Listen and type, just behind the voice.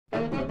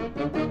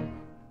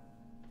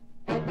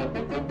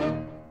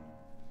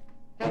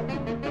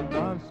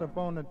Once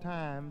upon a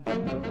time,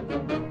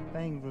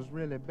 things was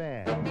really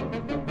bad.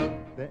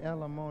 The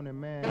alimony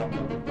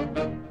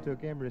man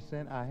took every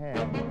cent I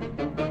had.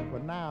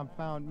 But now I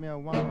found me a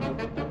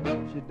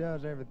woman. She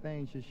does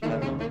everything she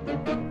should.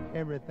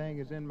 Everything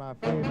is in my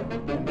favor.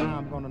 And now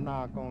I'm gonna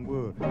knock on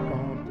wood.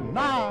 Going to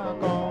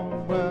knock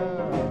on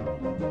wood.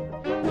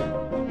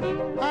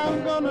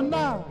 I'm gonna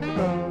knock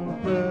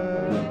on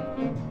wood.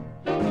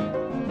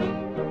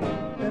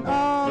 In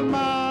all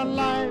my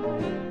life,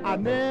 I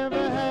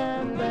never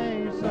had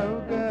things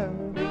so good.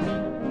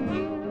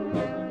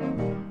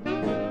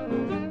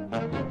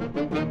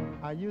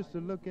 I used to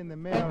look in the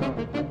mirror,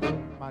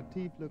 my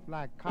teeth looked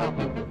like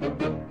copper,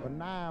 but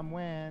now I'm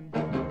wearing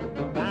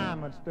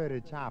diamond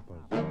studded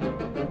choppers.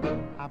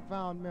 I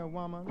found me a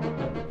woman,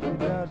 she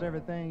does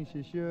everything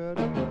she should.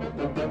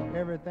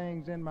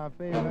 Everything's in my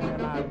favor,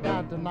 and I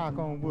got to knock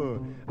on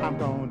wood. I'm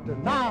going to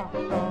knock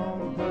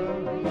on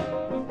wood.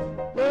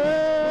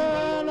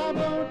 Well, I'm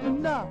going to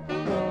knock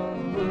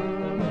on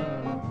wood.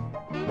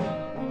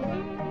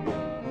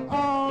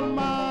 All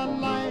my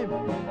life,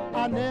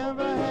 I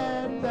never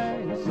had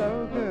things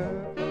so good.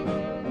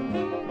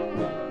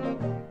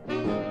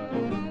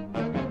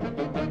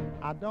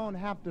 I don't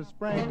have to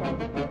sprinkle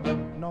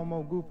no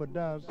more goofer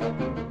dust.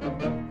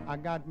 I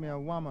got me a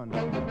woman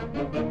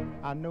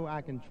I know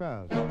I can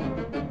trust.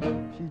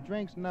 She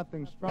drinks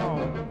nothing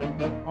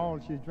strong, all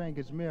she drinks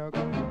is milk.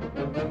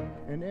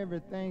 And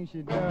everything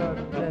she does,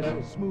 that's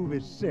as smooth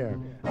as silk.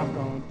 I'm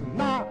going to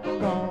knock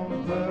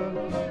on wood.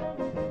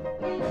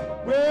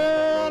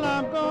 Well,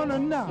 I'm gonna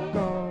knock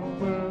on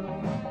wood.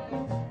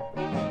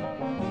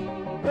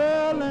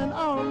 Well, in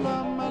all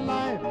of my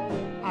life,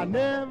 I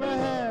never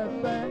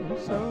had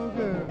things so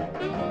good.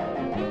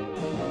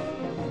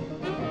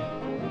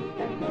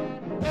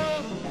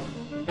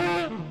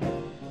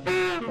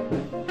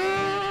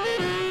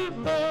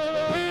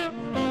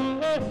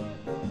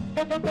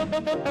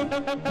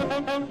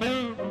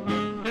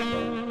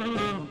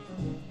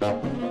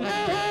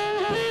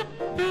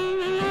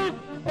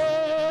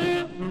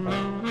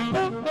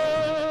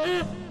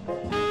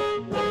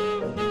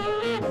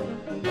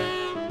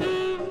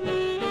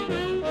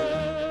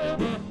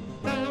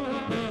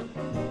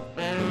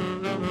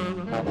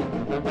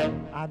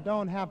 I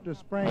don't have to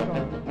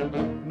sprinkle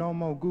no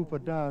more goofer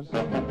dust.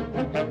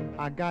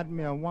 I got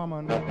me a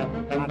woman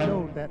I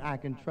know that I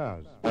can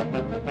trust.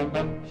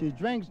 She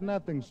drinks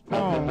nothing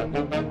strong,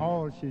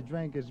 all she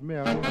drinks is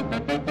milk.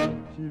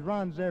 She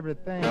runs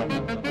everything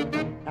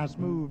as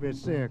smooth as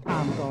silk.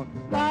 I'm gonna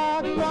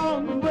knock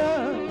on the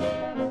wood.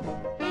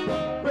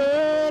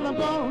 Well, I'm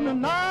gonna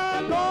knock